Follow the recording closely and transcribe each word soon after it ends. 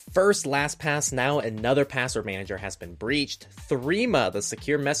First, LastPass, now another password manager has been breached. Threema, the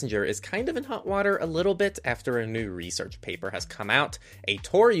secure messenger, is kind of in hot water a little bit after a new research paper has come out. A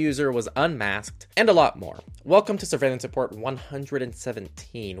Tor user was unmasked, and a lot more. Welcome to Surveillance Report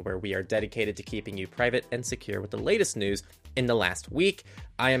 117, where we are dedicated to keeping you private and secure with the latest news in the last week.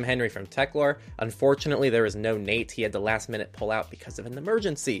 I am Henry from Techlore. Unfortunately, there is no Nate. He had the last minute pull out because of an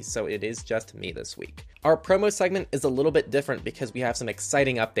emergency, so it is just me this week. Our promo segment is a little bit different because we have some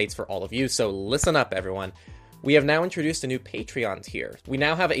exciting updates for all of you, so listen up, everyone. We have now introduced a new Patreon tier. We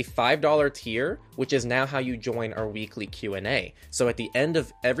now have a $5 tier, which is now how you join our weekly Q&A. So at the end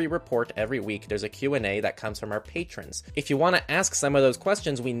of every report every week, there's a Q&A that comes from our patrons. If you want to ask some of those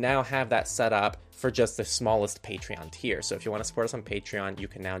questions, we now have that set up for just the smallest Patreon tier. So if you want to support us on Patreon, you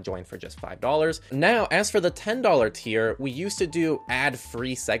can now join for just $5. Now, as for the $10 tier, we used to do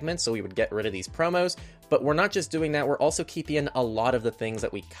ad-free segments, so we would get rid of these promos. But we're not just doing that, we're also keeping in a lot of the things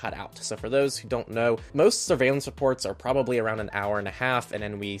that we cut out. So for those who don't know, most surveillance reports are probably around an hour and a half, and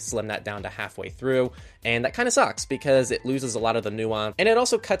then we slim that down to halfway through. And that kind of sucks because it loses a lot of the nuance, and it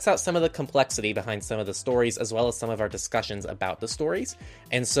also cuts out some of the complexity behind some of the stories, as well as some of our discussions about the stories.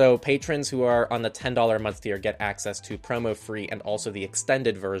 And so patrons who are on the $10 a month tier get access to promo free and also the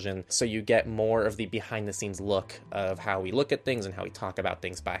extended version, so you get more of the behind the scenes look of how we look at things and how we talk about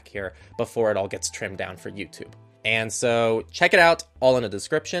things back here before it all gets trimmed down for YouTube. And so check it out, all in the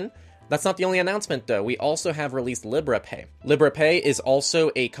description. That's not the only announcement though. We also have released LibraPay. LibraPay is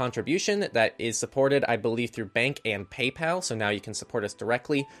also a contribution that is supported, I believe, through Bank and PayPal, so now you can support us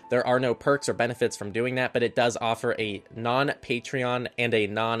directly. There are no perks or benefits from doing that, but it does offer a non-Patreon and a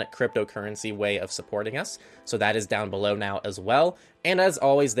non-cryptocurrency way of supporting us, so that is down below now as well. And as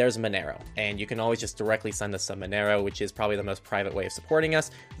always, there's Monero, and you can always just directly send us some Monero, which is probably the most private way of supporting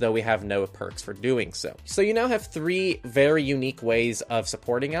us, though we have no perks for doing so. So you now have 3 very unique ways of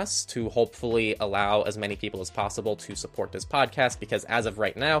supporting us to hopefully allow as many people as possible to support this podcast, because as of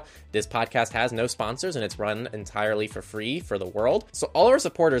right now, this podcast has no sponsors and it's run entirely for free for the world. So all our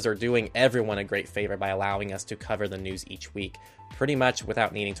supporters are doing everyone a great favor by allowing us to cover the news each week, pretty much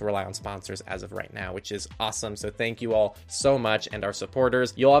without needing to rely on sponsors as of right now, which is awesome. So thank you all so much, and our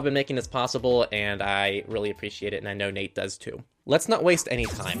supporters. You all have been making this possible, and I really appreciate it, and I know Nate does too. Let's not waste any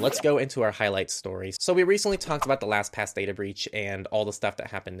time. Let's go into our highlight stories. So we recently talked about the LastPass data breach and all the stuff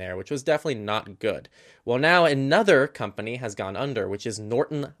that happened there, which was definitely not good. Well, now another company has gone under, which is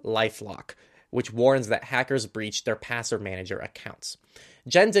NortonLifeLock, which warns that hackers breached their password manager accounts.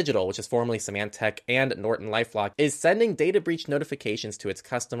 Gen Digital, which is formerly Symantec, and NortonLifeLock, is sending data breach notifications to its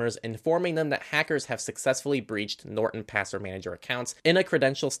customers, informing them that hackers have successfully breached Norton password manager accounts in a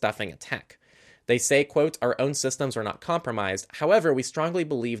credential stuffing attack. They say, quote, "Our own systems are not compromised. However, we strongly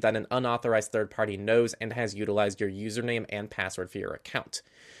believe that an unauthorized third party knows and has utilized your username and password for your account.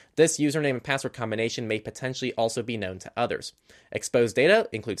 This username and password combination may potentially also be known to others. Exposed data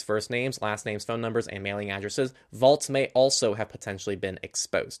includes first names, last names, phone numbers, and mailing addresses. Vaults may also have potentially been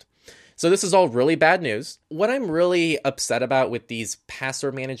exposed." So this is all really bad news. What I'm really upset about with these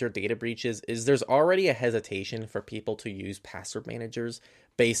password manager data breaches is there's already a hesitation for people to use password managers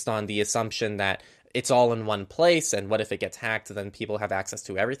based on the assumption that it's all in one place, and what if it gets hacked, then people have access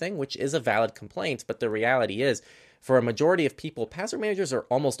to everything, which is a valid complaint, but the reality is, for a majority of people, password managers are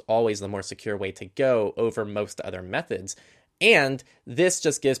almost always the more secure way to go over most other methods, and this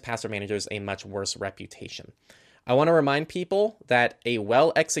just gives password managers a much worse reputation. I want to remind people that a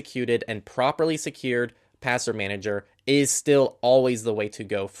well-executed and properly secured password manager is still always the way to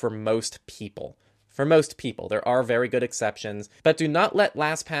go for most people. For most people, there are very good exceptions, but do not let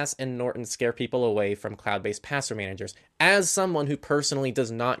LastPass and Norton scare people away from cloud-based password managers, as someone who personally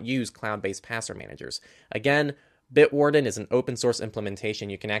does not use cloud-based password managers. Again, Bitwarden is an open source implementation.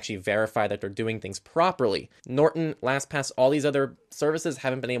 You can actually verify that they're doing things properly. Norton, LastPass, all these other services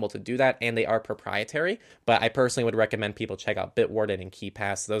haven't been able to do that, and they are proprietary, but I personally would recommend people check out Bitwarden and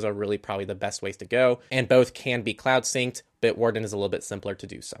KeePass. Those are really probably the best ways to go, and both can be cloud synced. Bitwarden is a little bit simpler to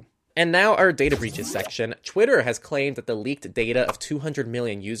do so. And now our data breaches section. Twitter has claimed that the leaked data of 200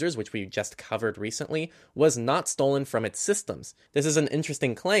 million users, which we just covered recently, was not stolen from its systems. This is an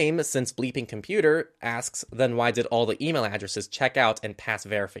interesting claim since Bleeping Computer asks, then why did all the email addresses check out and pass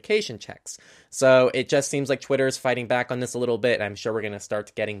verification checks? So it just seems like Twitter is fighting back on this a little bit, and I'm sure we're going to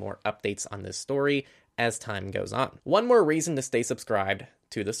start getting more updates on this story as time goes on. One more reason to stay subscribed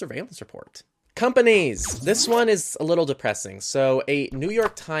to the Surveillance Report. Companies! This one is a little depressing. So, a New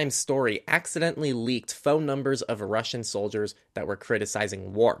York Times story accidentally leaked phone numbers of Russian soldiers that were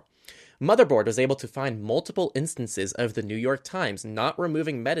criticizing war. Motherboard was able to find multiple instances of the New York Times not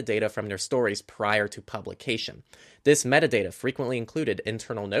removing metadata from their stories prior to publication. This metadata frequently included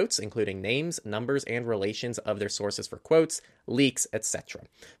internal notes, including names, numbers, and relations of their sources for quotes, leaks, etc.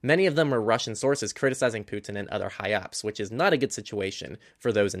 Many of them were Russian sources criticizing Putin and other high-ups, which is not a good situation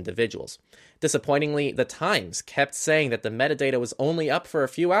for those individuals. Disappointingly, the Times kept saying that the metadata was only up for a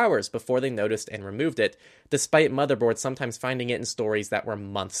few hours before they noticed and removed it, despite Motherboard sometimes finding it in stories that were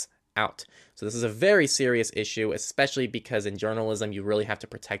months out. So this is a very serious issue, especially because in journalism, you really have to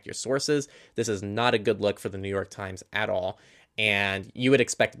protect your sources. This is not a good look for the New York Times at all, and you would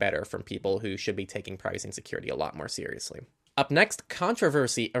expect better from people who should be taking privacy and security a lot more seriously. Up next,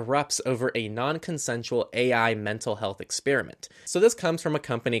 controversy erupts over a non-consensual AI mental health experiment. So this comes from a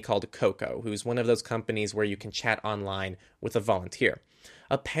company called Coco, who's one of those companies where you can chat online with a volunteer.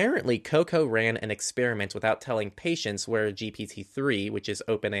 Apparently, Coco ran an experiment without telling patients where GPT-3, which is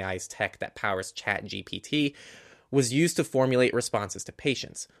OpenAI's tech that powers ChatGPT, was used to formulate responses to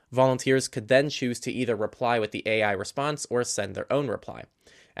patients. Volunteers could then choose to either reply with the AI response or send their own reply.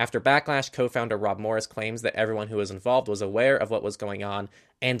 After backlash, co-founder Rob Morris claims that everyone who was involved was aware of what was going on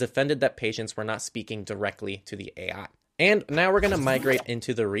and defended that patients were not speaking directly to the AI. And now we're going to migrate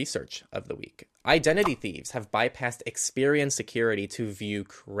into the research of the week. Identity thieves have bypassed Experian security to view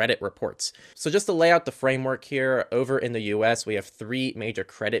credit reports. So just to lay out the framework here, over in the US, we have 3 major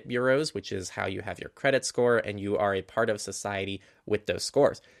credit bureaus, which is how you have your credit score, and you are a part of society with those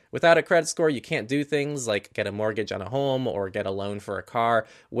scores. Without a credit score, you can't do things like get a mortgage on a home or get a loan for a car,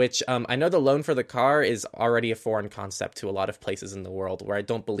 which I know the loan for the car is already a foreign concept to a lot of places in the world where I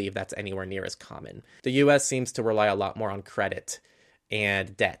don't believe that's anywhere near as common. The US seems to rely a lot more on credit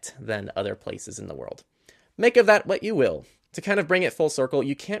and debt than other places in the world. Make of that what you will. To kind of bring it full circle,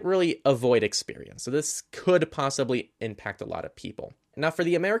 you can't really avoid Experian, so this could possibly impact a lot of people. Now, for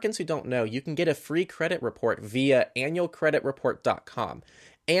the Americans who don't know, you can get a free credit report via annualcreditreport.com,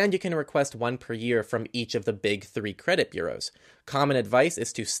 and you can request one per year from each of the big 3 credit bureaus. Common advice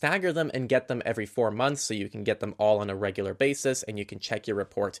is to stagger them and get them every 4 months so you can get them all on a regular basis and you can check your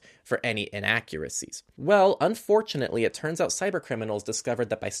report for any inaccuracies. Well, unfortunately, it turns out cybercriminals discovered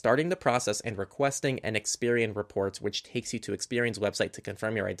that by starting the process and requesting an Experian report, which takes you to Experian's website to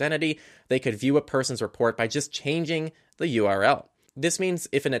confirm your identity, they could view a person's report by just changing the URL. This means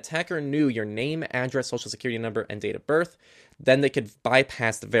if an attacker knew your name, address, social security number, and date of birth, then they could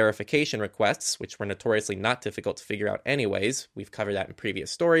bypass the verification requests, which were notoriously not difficult to figure out anyways, we've covered that in previous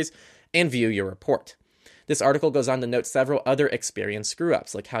stories, and view your report. This article goes on to note several other Experian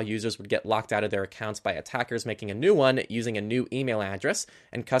screw-ups, like how users would get locked out of their accounts by attackers making a new one using a new email address,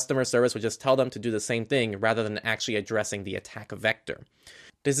 and customer service would just tell them to do the same thing rather than actually addressing the attack vector.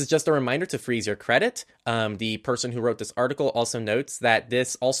 This is just a reminder to freeze your credit. The person who wrote this article also notes that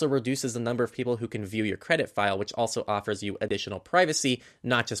this also reduces the number of people who can view your credit file, which also offers you additional privacy,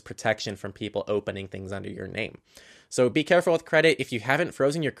 not just protection from people opening things under your name. So be careful with credit. If you haven't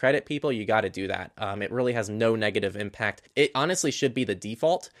frozen your credit, people, you got to do that. It really has no negative impact. It honestly should be the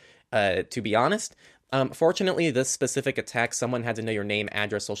default, to be honest. Fortunately, this specific attack, someone had to know your name,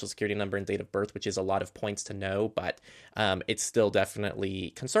 address, social security number, and date of birth, which is a lot of points to know, but it's still definitely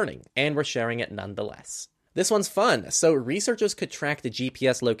concerning, and we're sharing it nonetheless. This one's fun. So researchers could track the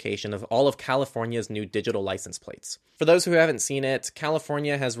GPS location of all of California's new digital license plates. For those who haven't seen it,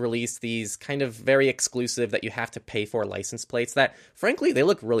 California has released these kind of very exclusive that you have to pay for license plates that, frankly, they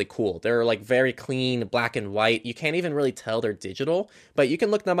look really cool. They're like very clean, black and white. You can't even really tell they're digital, but you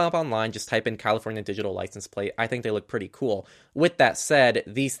can look them up online. Just type in California digital license plate. I think they look pretty cool. With that said,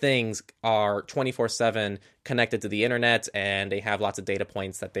 these things are 24/7 connected to the internet, and they have lots of data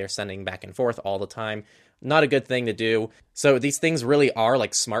points that they're sending back and forth all the time. Not a good thing to do. So these things really are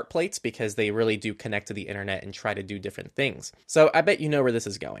like smart plates because they really do connect to the internet and try to do different things. So I bet you know where this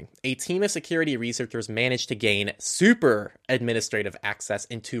is going. A team of security researchers managed to gain super administrative access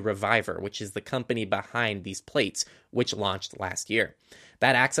into Reviver, which is the company behind these plates, which launched last year.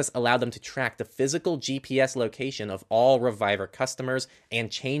 That access allowed them to track the physical GPS location of all Reviver customers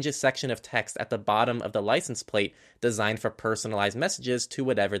and change a section of text at the bottom of the license plate designed for personalized messages to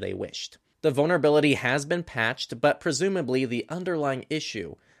whatever they wished. The vulnerability has been patched, but presumably the underlying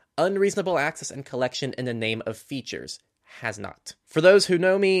issue, unreasonable access and collection in the name of features, has not. For those who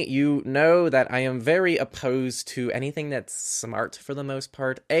know me, you know that I am very opposed to anything that's smart for the most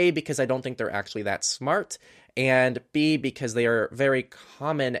part. A, because I don't think they're actually that smart, and B, because they are very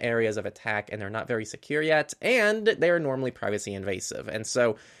common areas of attack and they're not very secure yet, and they are normally privacy invasive. And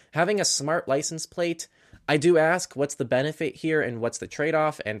so having a smart license plate, I do ask, what's the benefit here and what's the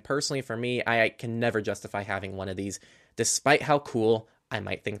trade-off? And personally for me, I can never justify having one of these, despite how cool I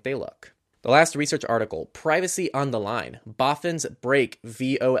might think they look. The last research article, Privacy on the Line, Boffins break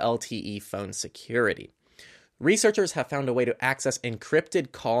VoLTE phone security. Researchers have found a way to access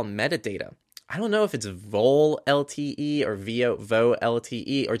encrypted call metadata. I don't know if it's VoLTE or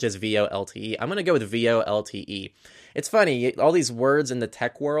VoLTE or just VoLTE. I'm going to go with VoLTE. It's funny, all these words in the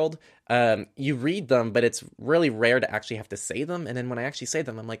tech world, you read them, but it's really rare to actually have to say them. And then when I actually say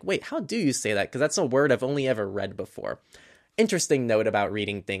them, I'm like, wait, how do you say that? Because that's a word I've only ever read before. Interesting note about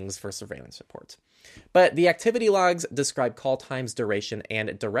reading things for surveillance reports. But the activity logs describe call times, duration,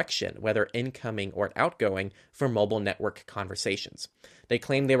 and direction, whether incoming or outgoing, for mobile network conversations. They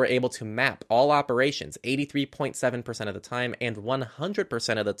claim they were able to map all operations 83.7% of the time and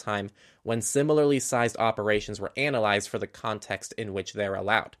 100% of the time when similarly sized operations were analyzed for the context in which they're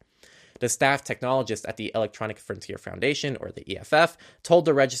allowed. The staff technologist at the Electronic Frontier Foundation, or the EFF, told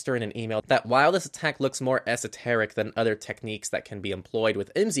the Register in an email that while this attack looks more esoteric than other techniques that can be employed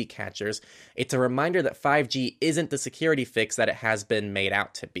with IMSI catchers, it's a reminder that 5G isn't the security fix that it has been made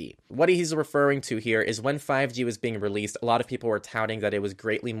out to be. What he's referring to here is when 5G was being released, a lot of people were touting that it was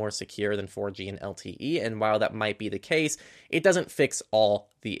greatly more secure than 4G and LTE, and while that might be the case, it doesn't fix all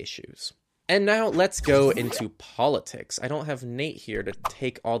the issues. And now let's go into politics. I don't have Nate here to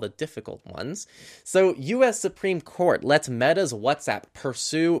take all the difficult ones. So, U.S. Supreme Court lets Meta's WhatsApp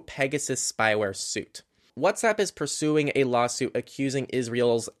pursue Pegasus spyware suit. WhatsApp is pursuing a lawsuit accusing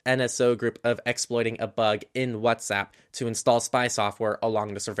Israel's NSO group of exploiting a bug in WhatsApp to install spy software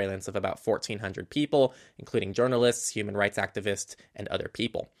along the surveillance of about 1,400 people, including journalists, human rights activists, and other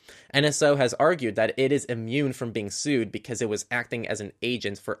people. NSO has argued that it is immune from being sued because it was acting as an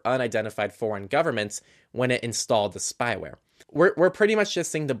agent for unidentified foreign governments when it installed the spyware. We're pretty much just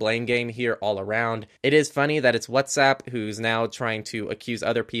seeing the blame game here all around. It is funny that it's WhatsApp who's now trying to accuse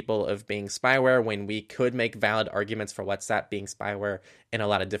other people of being spyware when we could make valid arguments for WhatsApp being spyware in a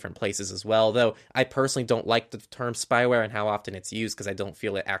lot of different places as well. Though I personally don't like the term spyware and how often it's used because I don't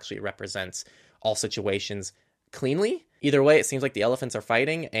feel it actually represents all situations cleanly. Either way, it seems like the elephants are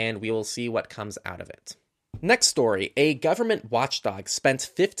fighting and we will see what comes out of it. Next story, a government watchdog spent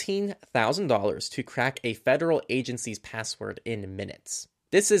 $15,000 to crack a federal agency's password in minutes.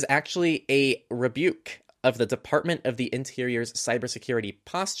 This is actually a rebuke of the Department of the Interior's cybersecurity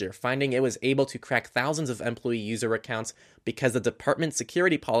posture, finding it was able to crack thousands of employee user accounts because the department's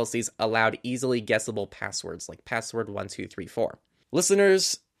security policies allowed easily guessable passwords like password 1234.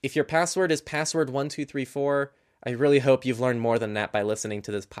 Listeners, if your password is password 1234, I really hope you've learned more than that by listening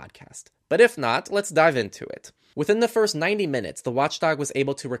to this podcast. But if not, let's dive into it. Within the first 90 minutes, the watchdog was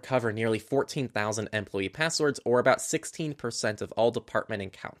able to recover nearly 14,000 employee passwords, or about 16% of all department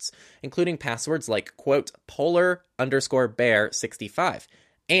accounts, including passwords like, quote, polar_bear65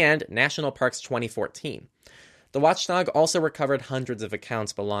 and National Parks 2014. The watchdog also recovered hundreds of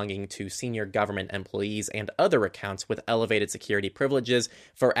accounts belonging to senior government employees and other accounts with elevated security privileges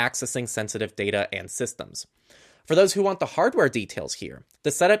for accessing sensitive data and systems. For those who want the hardware details here, the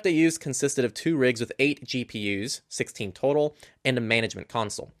setup they used consisted of 2 rigs with 8 GPUs, 16 total, and a management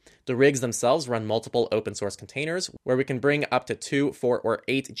console. The rigs themselves run multiple open source containers where we can bring up to 2, 4, or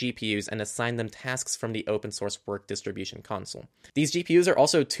 8 GPUs and assign them tasks from the open source work distribution console. These GPUs are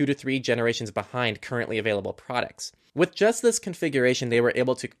also 2 to 3 generations behind currently available products. With just this configuration, they were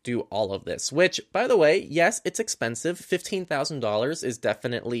able to do all of this, which, by the way, yes, it's expensive. $15,000 is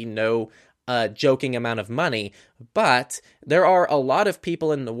definitely no joking amount of money, but there are a lot of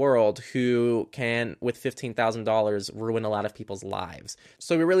people in the world who can, with $15,000, ruin a lot of people's lives.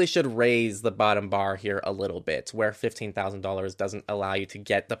 So we really should raise the bottom bar here a little bit, where $15,000 doesn't allow you to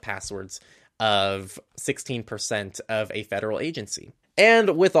get the passwords of 16% of a federal agency.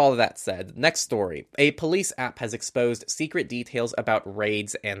 And with all of that said, next story. A police app has exposed secret details about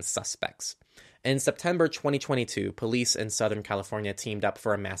raids and suspects. In September 2022, police in Southern California teamed up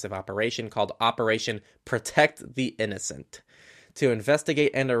for a massive operation called Operation Protect the Innocent to investigate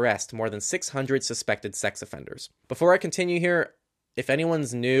and arrest more than 600 suspected sex offenders. Before I continue here, if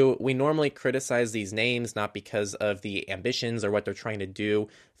anyone's new, we normally criticize these names not because of the ambitions or what they're trying to do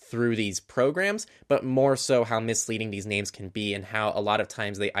through these programs, but more so how misleading these names can be and how a lot of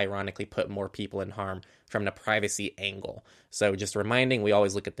times they ironically put more people in harm from the privacy angle. So just reminding, we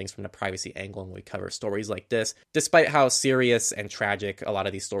always look at things from the privacy angle when we cover stories like this, despite how serious and tragic a lot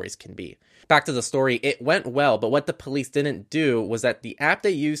of these stories can be. Back to the story, it went well, but what the police didn't do was that the app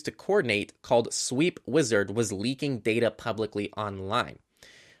they used to coordinate, called Sweep Wizard, was leaking data publicly online.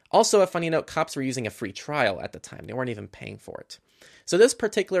 Also, a funny note, cops were using a free trial at the time. They weren't even paying for it. So this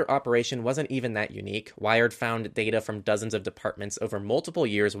particular operation wasn't even that unique. Wired found data from dozens of departments over multiple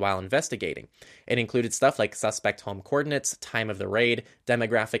years while investigating. It included stuff like suspect home coordinates, time of the raid,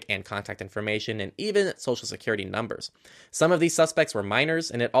 demographic and contact information, and even social security numbers. Some of these suspects were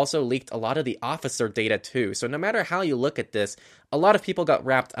minors, and it also leaked a lot of the officer data too. So no matter how you look at this, a lot of people got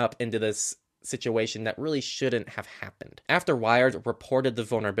wrapped up into this situation that really shouldn't have happened. After Wired reported the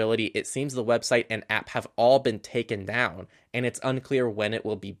vulnerability, it seems the website and app have all been taken down, and it's unclear when it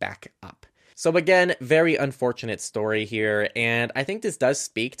will be back up. So again, very unfortunate story here, and I think this does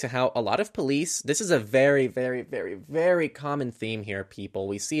speak to how a lot of police, this is a very, very, very, very common theme here, people.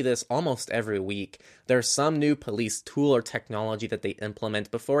 We see this almost every week. There's some new police tool or technology that they implement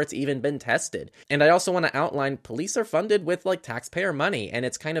before it's even been tested. And I also want to outline, police are funded with taxpayer money, and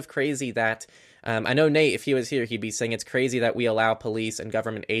it's kind of crazy that I know Nate, if he was here, he'd be saying it's crazy that we allow police and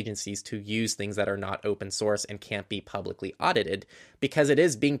government agencies to use things that are not open source and can't be publicly audited, because it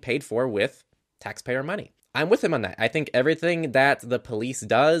is being paid for with taxpayer money. I'm with him on that. I think everything that the police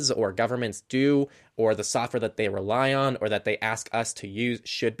does or governments do or the software that they rely on or that they ask us to use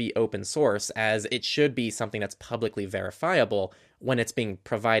should be open source, as it should be something that's publicly verifiable when it's being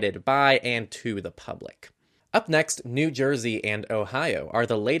provided by and to the public. Up next, New Jersey and Ohio are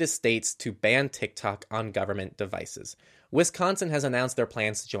the latest states to ban TikTok on government devices. Wisconsin has announced their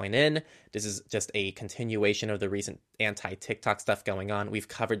plans to join in. This is just a continuation of the recent anti-TikTok stuff going on. We've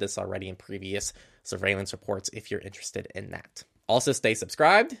covered this already in previous surveillance reports if you're interested in that. Also stay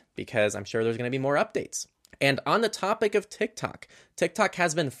subscribed, because I'm sure there's going to be more updates. And on the topic of TikTok, TikTok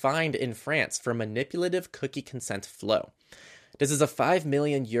has been fined in France for manipulative cookie consent flow. This is a €5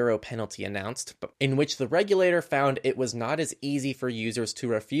 million penalty announced, in which the regulator found it was not as easy for users to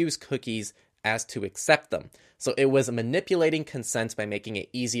refuse cookies as to accept them. So it was manipulating consent by making it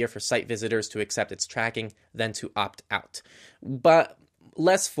easier for site visitors to accept its tracking than to opt out. But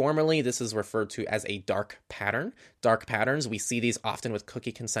less formally, this is referred to as a dark pattern. Dark patterns, we see these often with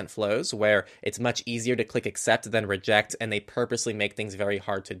cookie consent flows, where it's much easier to click accept than reject, and they purposely make things very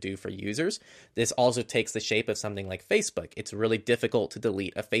hard to do for users. This also takes the shape of something like Facebook. It's really difficult to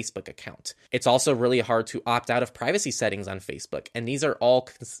delete a Facebook account. It's also really hard to opt out of privacy settings on Facebook, and these are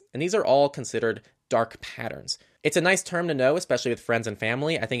all considered dark patterns. It's a nice term to know, especially with friends and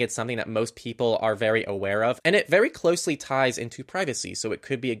family. I think it's something that most people are very aware of, and it very closely ties into privacy, so it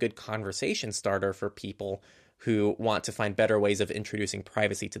could be a good conversation starter for people who want to find better ways of introducing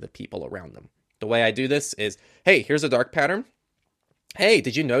privacy to the people around them. The way I do this is, hey, here's a dark pattern. Hey,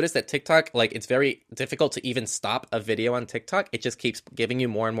 did you notice that TikTok, it's very difficult to even stop a video on TikTok? It just keeps giving you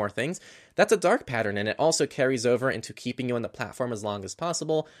more and more things. That's a dark pattern, and it also carries over into keeping you on the platform as long as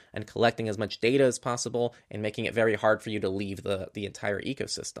possible and collecting as much data as possible and making it very hard for you to leave the entire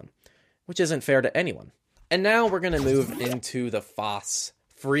ecosystem, which isn't fair to anyone. And now we're going to move into the FOSS,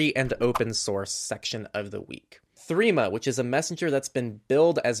 free and open source section of the week. Threema, which is a messenger that's been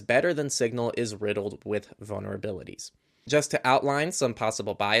billed as better than Signal, is riddled with vulnerabilities. Just to outline some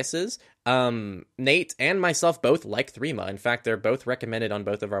possible biases, Nate and myself both like Threema. In fact, they're both recommended on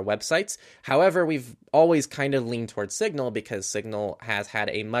both of our websites. However, we've always kind of leaned towards Signal because Signal has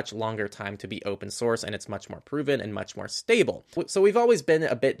had a much longer time to be open source, and it's much more proven and much more stable. So we've always been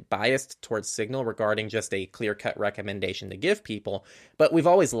a bit biased towards Signal regarding just a clear-cut recommendation to give people, but we've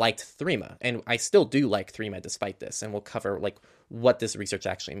always liked Threema, and I still do like Threema despite this, and we'll cover what this research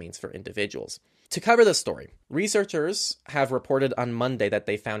actually means for individuals. To cover this story, researchers have reported on Monday that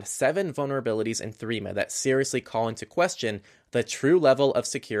they found 7 vulnerabilities in Threema that seriously call into question the true level of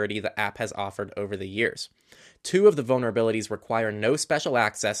security the app has offered over the years. 2 of the vulnerabilities require no special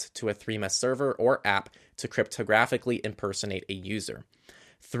access to a Threema server or app to cryptographically impersonate a user.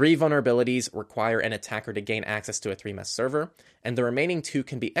 3 vulnerabilities require an attacker to gain access to a Threema server, and the remaining 2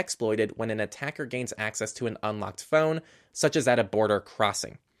 can be exploited when an attacker gains access to an unlocked phone, such as at a border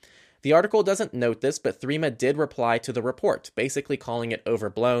crossing. The article doesn't note this, but Threema did reply to the report, basically calling it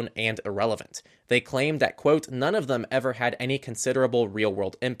overblown and irrelevant. They claimed that, quote, none of them ever had any considerable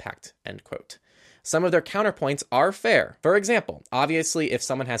real-world impact, end quote. Some of their counterpoints are fair. For example, obviously, if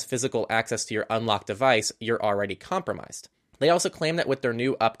someone has physical access to your unlocked device, you're already compromised. They also claim that with their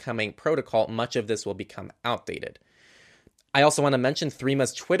new upcoming protocol, much of this will become outdated. I also want to mention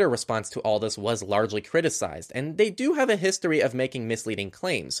Threema's Twitter response to all this was largely criticized, and they do have a history of making misleading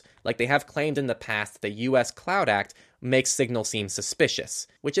claims. Like they have claimed in the past the US Cloud Act makes Signal seem suspicious,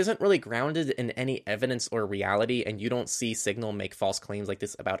 which isn't really grounded in any evidence or reality, and you don't see Signal make false claims like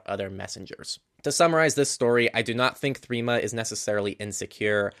this about other messengers. To summarize this story, I do not think Threema is necessarily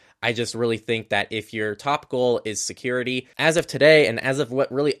insecure. I just really think that if your top goal is security, as of today and as of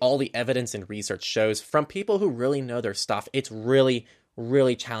what really all the evidence and research shows from people who really know their stuff, it's really,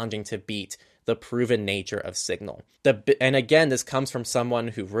 really challenging to beat the proven nature of Signal. And again, this comes from someone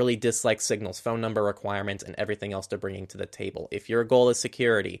who really dislikes Signal's phone number requirements and everything else they're bringing to the table. If your goal is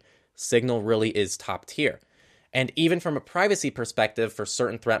security, Signal really is top tier. And even from a privacy perspective, for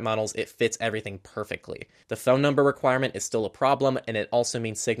certain threat models, it fits everything perfectly. The phone number requirement is still a problem, and it also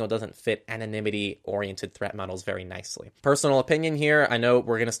means Signal doesn't fit anonymity-oriented threat models very nicely. Personal opinion here, I know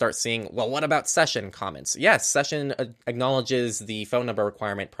we're going to start seeing, well, what about Session comments? Yes, Session acknowledges the phone number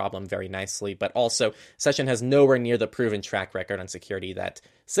requirement problem very nicely, but also Session has nowhere near the proven track record on security that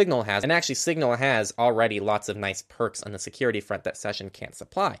Signal has, and actually Signal has already lots of nice perks on the security front that Session can't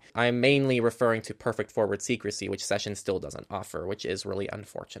supply. I'm mainly referring to perfect forward secrecy, which Session still doesn't offer, which is really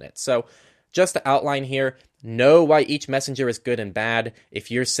unfortunate. So just to outline here, know why each messenger is good and bad.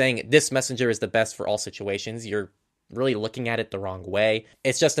 If you're saying this messenger is the best for all situations, you're really looking at it the wrong way.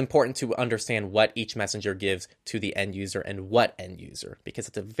 It's just important to understand what each messenger gives to the end user and what end user, because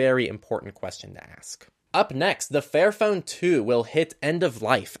it's a very important question to ask. Up next, the Fairphone 2 will hit end of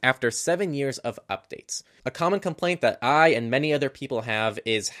life after 7 years of updates. A common complaint that I and many other people have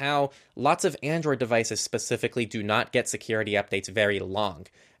is how lots of Android devices specifically do not get security updates very long.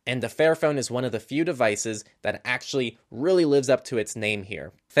 And the Fairphone is one of the few devices that actually really lives up to its name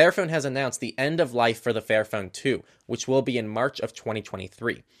here. Fairphone has announced the end of life for the Fairphone 2, which will be in March of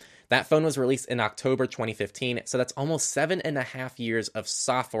 2023. That phone was released in October 2015, so that's almost 7.5 years of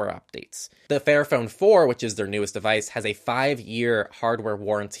software updates. The Fairphone 4, which is their newest device, has a 5-year hardware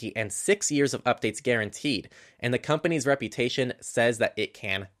warranty and 6 years of updates guaranteed, and the company's reputation says that it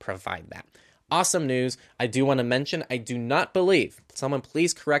can provide that. Awesome news. I do want to mention, I do not believe, someone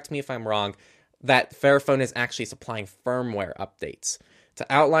please correct me if I'm wrong, that Fairphone is actually supplying firmware updates. To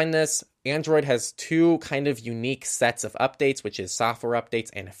outline this, Android has two kind of unique sets of updates, which is software updates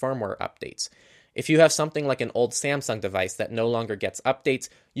and firmware updates. If you have something like an old Samsung device that no longer gets updates,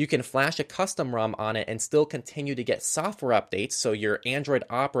 you can flash a custom ROM on it and still continue to get software updates, so your Android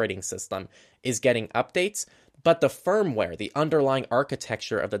operating system is getting updates, but the firmware, the underlying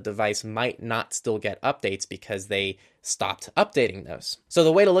architecture of the device might not still get updates because they stopped updating those. So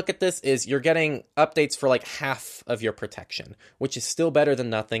the way to look at this is you're getting updates for like half of your protection, which is still better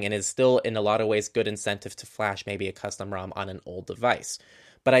than nothing and is still in a lot of ways good incentive to flash maybe a custom ROM on an old device.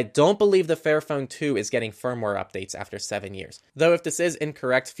 But I don't believe the Fairphone 2 is getting firmware updates after 7 years. Though if this is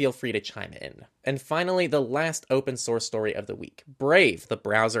incorrect, feel free to chime in. And finally, the last open source story of the week. Brave, the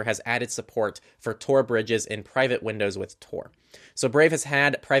browser, has added support for Tor bridges in private windows with Tor. So Brave has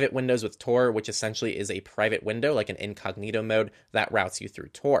had private windows with Tor, which essentially is a private window, like an incognito mode, that routes you through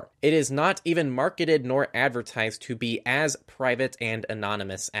Tor. It is not even marketed nor advertised to be as private and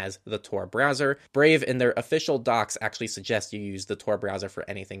anonymous as the Tor browser. Brave, in their official docs, actually suggest you use the Tor browser for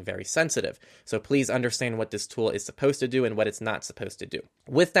anything very sensitive. So please understand what this tool is supposed to do and what it's not supposed to do.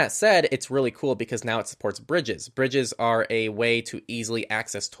 With that said, it's really cool because now it supports bridges. Bridges are a way to easily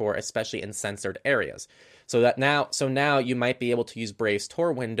access Tor, especially in censored areas. So now you might be able to use Brave's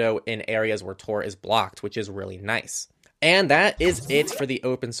Tor window in areas where Tor is blocked, which is really nice. And that is it for the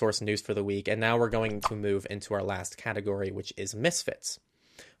open source news for the week. And now we're going to move into our last category, which is misfits.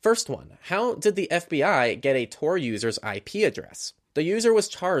 First one, how did the FBI get a Tor user's IP address? The user was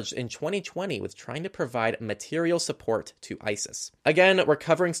charged in 2020 with trying to provide material support to ISIS. Again, we're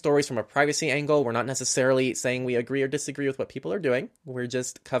covering stories from a privacy angle. We're not necessarily saying we agree or disagree with what people are doing. We're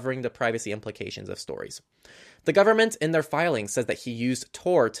just covering the privacy implications of stories. The government, in their filing, says that he used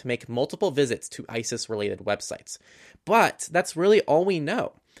Tor to make multiple visits to ISIS-related websites. But that's really all we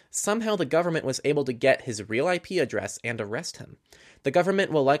know. Somehow the government was able to get his real IP address and arrest him. The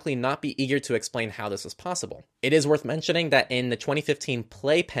government will likely not be eager to explain how this was possible. It is worth mentioning that in the 2015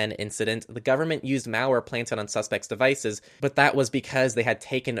 Playpen incident, the government used malware planted on suspects' devices, but that was because they had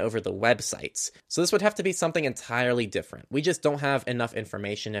taken over the websites. So this would have to be something entirely different. We just don't have enough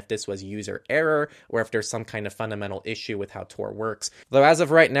information if this was user error or if there's some kind of fundamental issue with how Tor works. Though as of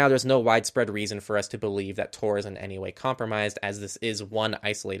right now, there's no widespread reason for us to believe that Tor is in any way compromised, as this is one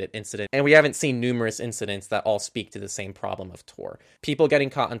isolated incident, and we haven't seen numerous incidents that all speak to the same problem of Tor. People getting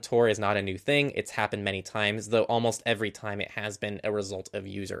caught on Tor is not a new thing. It's happened many times, though almost every time it has been a result of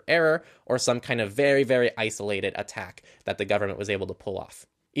user error or some kind of very, very isolated attack that the government was able to pull off.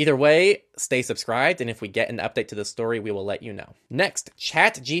 Either way, stay subscribed, and if we get an update to the story, we will let you know. Next,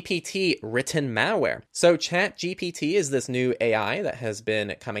 ChatGPT written malware. So ChatGPT is this new AI that has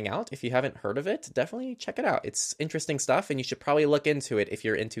been coming out. If you haven't heard of it, definitely check it out. It's interesting stuff, and you should probably look into it if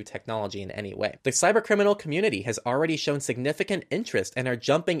you're into technology in any way. The cybercriminal community has already shown significant interest and are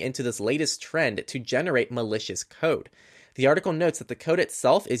jumping into this latest trend to generate malicious code. The article notes that the code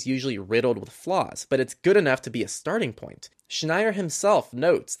itself is usually riddled with flaws, but it's good enough to be a starting point. Schneier himself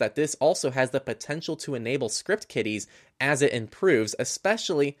notes that this also has the potential to enable script kiddies as it improves,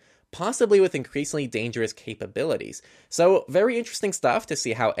 especially possibly with increasingly dangerous capabilities. So very interesting stuff to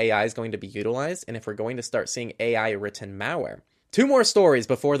see how AI is going to be utilized and if we're going to start seeing AI written malware. 2 more stories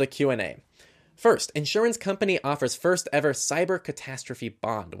before the Q&A. First, insurance company offers first ever cyber catastrophe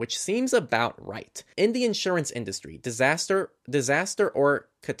bond, which seems about right. In the insurance industry, disaster or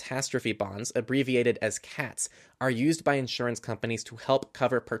catastrophe bonds, abbreviated as CATs, are used by insurance companies to help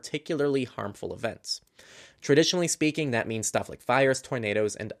cover particularly harmful events. Traditionally speaking, that means stuff like fires,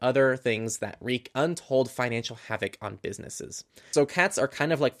 tornadoes, and other things that wreak untold financial havoc on businesses. So CATs are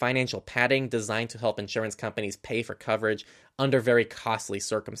kind of like financial padding designed to help insurance companies pay for coverage under very costly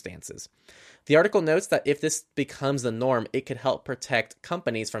circumstances. The article notes that if this becomes the norm, it could help protect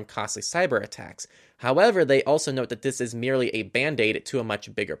companies from costly cyber attacks. However, they also note that this is merely a band-aid to a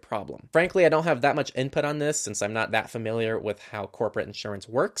much bigger problem. Frankly, I don't have that much input on this since I'm not that familiar with how corporate insurance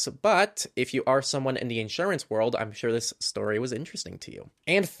works, but if you are someone in the insurance world, I'm sure this story was interesting to you.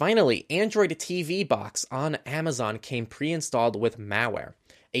 And finally, Android TV box on Amazon came pre-installed with malware.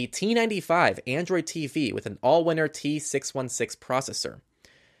 A T95 Android TV with an Allwinner T616 processor.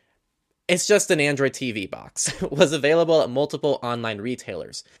 It's just an Android TV box. Was available at multiple online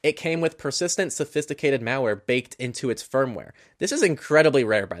retailers. It came with persistent, sophisticated malware baked into its firmware. This is incredibly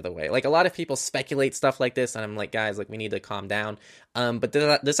rare, by the way. Like, a lot of people speculate stuff like this, and I'm like, guys, like, we need to calm down. But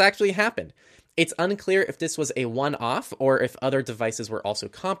this actually happened. It's unclear if this was a one-off or if other devices were also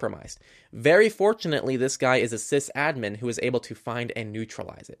compromised. Very fortunately, this guy is a sysadmin who was able to find and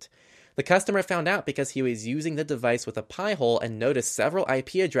neutralize it. The customer found out because he was using the device with a Pi-hole and noticed several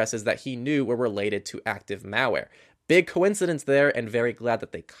IP addresses that he knew were related to active malware. Big coincidence there, and very glad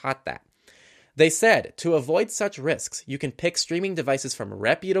that they caught that. They said, to avoid such risks, you can pick streaming devices from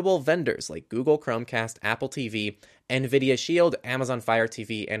reputable vendors like Google Chromecast, Apple TV, Nvidia Shield, Amazon Fire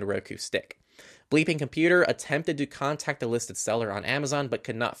TV, and Roku Stick. Bleeping Computer attempted to contact the listed seller on Amazon, but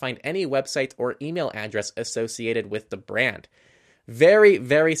could not find any website or email address associated with the brand. Very,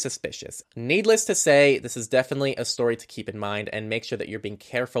 very suspicious. Needless to say, this is definitely a story to keep in mind and make sure that you're being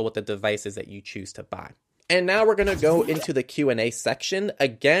careful with the devices that you choose to buy. And now we're going to go into the Q&A section.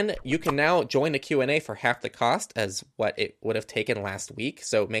 Again, you can now join the Q&A for half the cost as what it would have taken last week.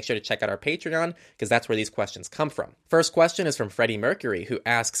 So make sure to check out our Patreon because that's where these questions come from. First question is from Freddie Mercury, who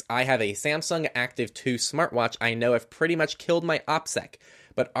asks, I have a Samsung Active 2 smartwatch I know have pretty much killed my OPSEC,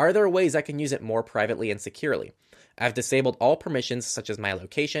 but are there ways I can use it more privately and securely? I've disabled all permissions such as my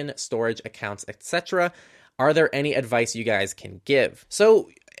location, storage, accounts, etc. Are there any advice you guys can give? So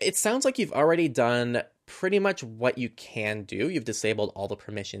it sounds like you've already done pretty much what you can do. You've disabled all the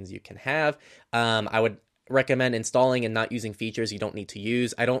permissions you can have. I would recommend installing and not using features you don't need to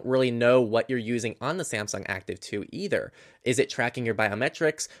use. I don't really know what you're using on the Samsung Active 2 either. Is it tracking your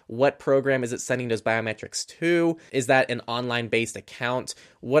biometrics? What program is it sending those biometrics to? Is that an online-based account?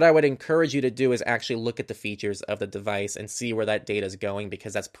 What I would encourage you to do is actually look at the features of the device and see where that data is going,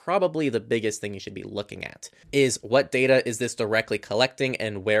 because that's probably the biggest thing you should be looking at, is what data is this directly collecting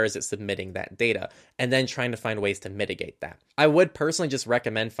and where is it submitting that data, and then trying to find ways to mitigate that. I would personally just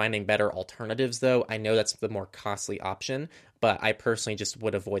recommend finding better alternatives, though. I know that's the more costly option, but I personally just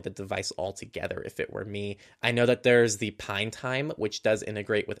would avoid the device altogether if it were me. I know that there's the Pine Time, which does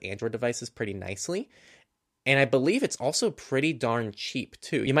integrate with Android devices pretty nicely. And I believe it's also pretty darn cheap,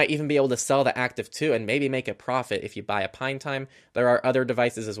 too. You might even be able to sell the Active 2 and maybe make a profit if you buy a Pine Time. There are other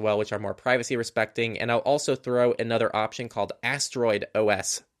devices as well, which are more privacy respecting. And I'll also throw another option called Asteroid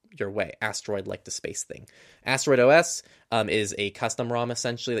OS your way. Asteroid, like the space thing. Asteroid OS is a custom ROM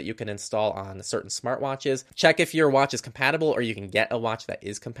essentially that you can install on certain smartwatches. Check if your watch is compatible, or you can get a watch that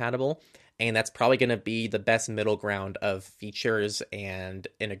is compatible. And that's probably going to be the best middle ground of features and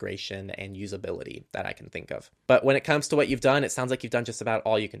integration and usability that I can think of. But when it comes to what you've done, it sounds like you've done just about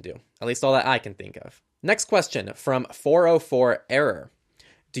all you can do. At least all that I can think of. Next question from 404 Error.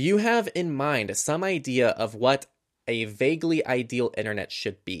 Do you have in mind some idea of what a vaguely ideal internet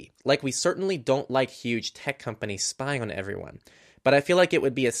should be? Like, we certainly don't like huge tech companies spying on everyone. but I feel like it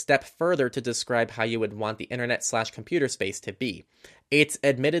would be a step further to describe how you would want the internet/computer space to be. It's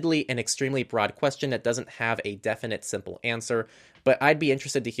admittedly an extremely broad question that doesn't have a definite, simple answer, but I'd be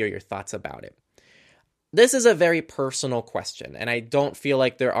interested to hear your thoughts about it. This is a very personal question, and I don't feel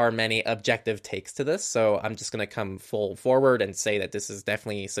like there are many objective takes to this, so I'm just going to come full forward and say that this is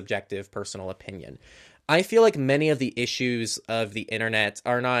definitely a subjective, personal opinion. I feel like many of the issues of the internet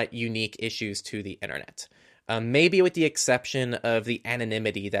are not unique issues to the internet. Maybe with the exception of the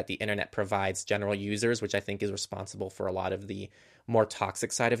anonymity that the internet provides general users, which I think is responsible for a lot of the more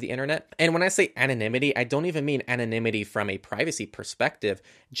toxic side of the internet. And when I say anonymity, I don't even mean anonymity from a privacy perspective,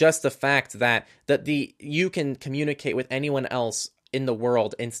 just the fact that you can communicate with anyone else in the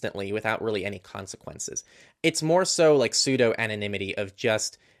world instantly without really any consequences. It's more so like pseudo-anonymity of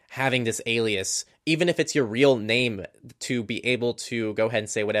just having this alias, even if it's your real name, to be able to go ahead and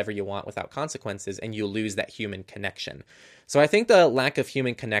say whatever you want without consequences, and you lose that human connection. So I think the lack of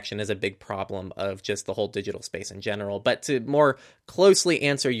human connection is a big problem of just the whole digital space in general. But to more closely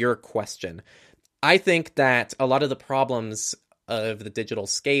answer your question, I think that a lot of the problems of the digital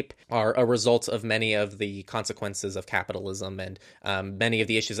scape are a result of many of the consequences of capitalism and many of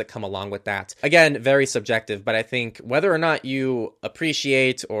the issues that come along with that. Again, very subjective, but I think whether or not you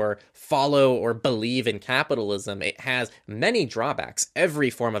appreciate or follow or believe in capitalism, it has many drawbacks. Every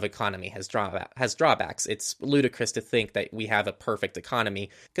form of economy has drawbacks. It's ludicrous to think that we have a perfect economy,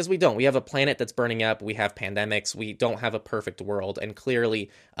 because we don't. We have a planet that's burning up. We have pandemics. We don't have a perfect world, and clearly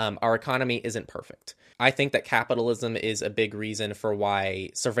our economy isn't perfect. I think that capitalism is a big reason for why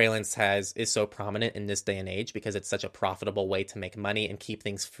surveillance is so prominent in this day and age, because it's such a profitable way to make money and keep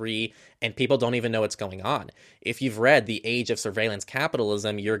things free, and people don't even know what's going on. If you've read The Age of Surveillance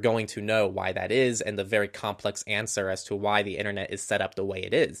Capitalism, you're going to know why that is, and the very complex answer as to why the internet is set up the way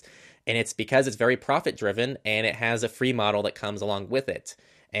it is. And it's because it's very profit driven, and it has a free model that comes along with it.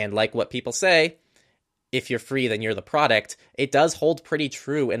 And like what people say, if you're free, then you're the product. It does hold pretty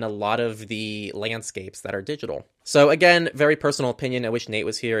true in a lot of the landscapes that are digital. So again, very personal opinion. I wish Nate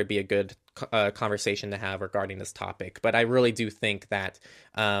was here. It'd be a good conversation to have regarding this topic. But I really do think that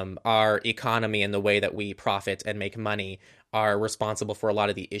our economy and the way that we profit and make money are responsible for a lot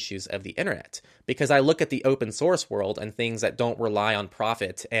of the issues of the internet. Because I look at the open source world and things that don't rely on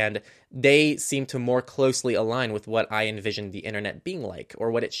profit, and they seem to more closely align with what I envision the internet being like,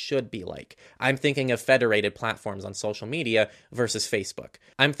 or what it should be like. I'm thinking of federated platforms on social media versus Facebook.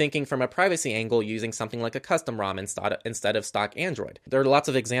 I'm thinking from a privacy angle using something like a custom ROM instead of stock Android. There are lots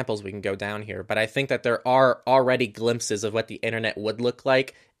of examples we can go down here, but I think that there are already glimpses of what the internet would look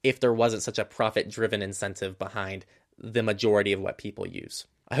like if there wasn't such a profit-driven incentive behind the majority of what people use.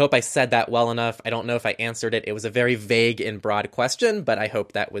 I hope I said that well enough. I don't know if I answered it. It was a very vague and broad question, but I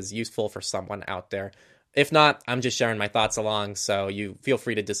hope that was useful for someone out there. If not, I'm just sharing my thoughts along, so you feel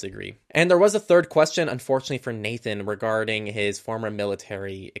free to disagree. And there was a third question, unfortunately for Nathan, regarding his former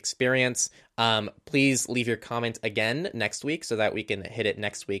military experience. Please leave your comment again next week so that we can hit it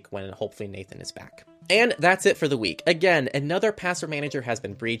next week when hopefully Nathan is back. And that's it for the week. Again, another password manager has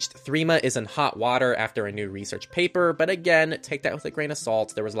been breached. Threema is in hot water after a new research paper, but again, take that with a grain of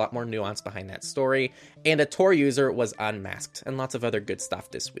salt. There was a lot more nuance behind that story. And a Tor user was unmasked, and lots of other good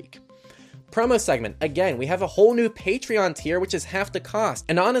stuff this week. Promo segment. Again, we have a whole new Patreon tier, which is half the cost.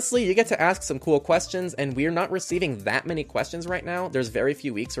 And honestly, you get to ask some cool questions, and we're not receiving that many questions right now. There's very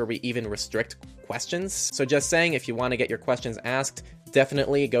few weeks where we even restrict questions. So just saying, if you want to get your questions asked,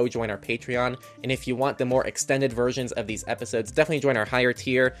 definitely go join our Patreon. And if you want the more extended versions of these episodes, definitely join our higher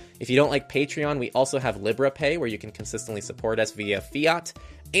tier. If you don't like Patreon, we also have LibraPay, where you can consistently support us via fiat.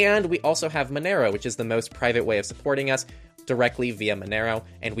 And we also have Monero, which is the most private way of supporting us, directly via Monero,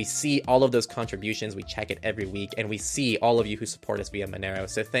 and we see all of those contributions. We check it every week, and we see all of you who support us via Monero.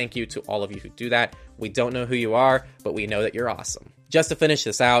 So thank you to all of you who do that. We don't know who you are, but we know that you're awesome. Just to finish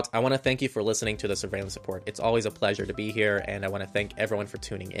this out, I want to thank you for listening to the Surveillance Report. It's always a pleasure to be here, and I want to thank everyone for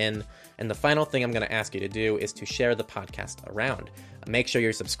tuning in. And the final thing I'm going to ask you to do is to share the podcast around. Make sure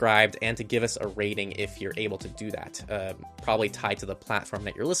you're subscribed and to give us a rating if you're able to do that, probably tied to the platform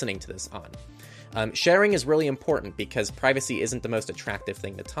that you're listening to this on. Sharing is really important because privacy isn't the most attractive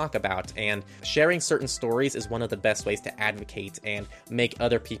thing to talk about, and sharing certain stories is one of the best ways to advocate and make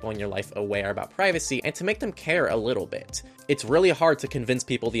other people in your life aware about privacy and to make them care a little bit. It's really hard to convince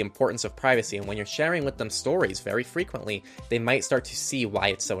people the importance of privacy, and when you're sharing with them stories very frequently, they might start to see why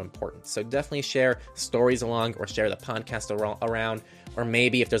it's so important. So definitely share stories along, or share the podcast around. Or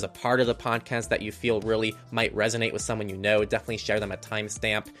maybe if there's a part of the podcast that you feel really might resonate with someone you know, definitely share them a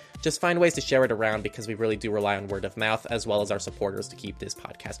timestamp. Just find ways to share it around, because we really do rely on word of mouth as well as our supporters to keep this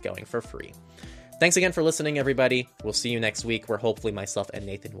podcast going for free. Thanks again for listening, everybody. We'll see you next week, where hopefully myself and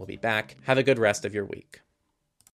Nathan will be back. Have a good rest of your week.